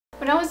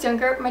When I was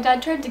younger, my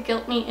dad tried to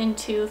guilt me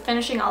into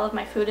finishing all of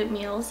my food at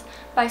meals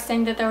by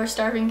saying that there were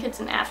starving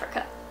kids in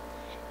Africa.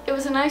 It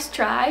was a nice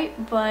try,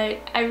 but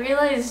I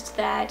realized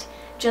that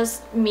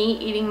just me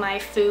eating my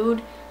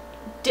food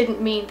didn't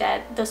mean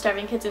that the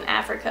starving kids in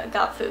Africa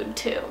got food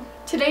too.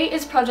 Today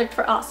is Project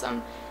for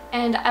Awesome,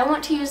 and I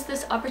want to use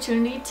this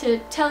opportunity to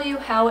tell you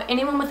how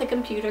anyone with a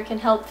computer can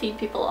help feed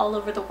people all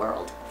over the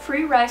world.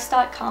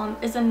 FreeRice.com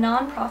is a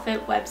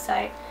non-profit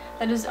website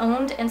that is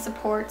owned and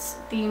supports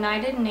the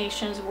United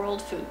Nations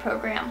World Food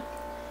Program.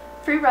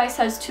 Free Rice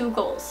has two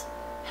goals: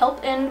 help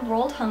end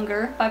world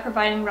hunger by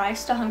providing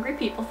rice to hungry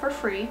people for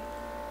free,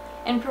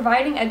 and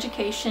providing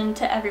education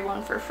to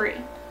everyone for free.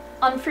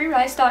 On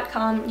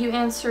FreeRice.com, you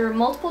answer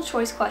multiple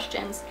choice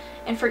questions,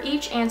 and for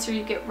each answer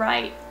you get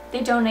right,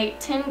 they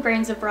donate 10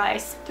 grains of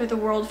rice through the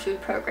World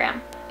Food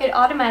Program. It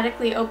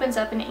automatically opens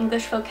up an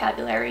English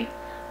vocabulary,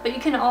 but you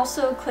can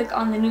also click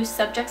on the New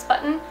Subjects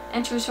button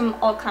and choose from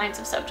all kinds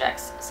of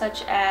subjects,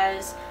 such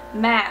as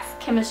math,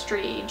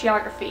 chemistry,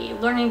 geography,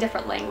 learning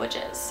different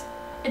languages.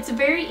 It's a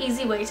very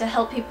easy way to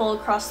help people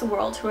across the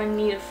world who are in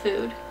need of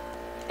food.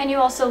 And you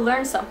also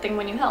learn something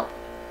when you help.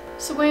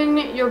 So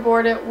when you're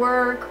bored at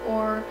work,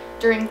 or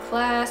during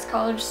class,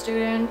 college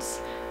students,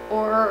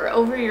 or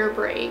over your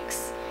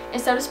breaks,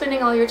 instead of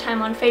spending all your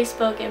time on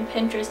Facebook and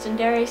Pinterest and,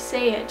 dare I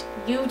say it,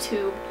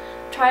 YouTube,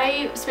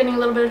 try spending a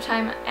little bit of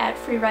time at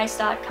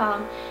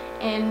freerice.com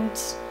and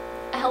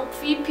help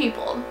feed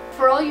people.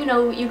 For all you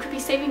know, you could be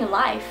saving a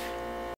life.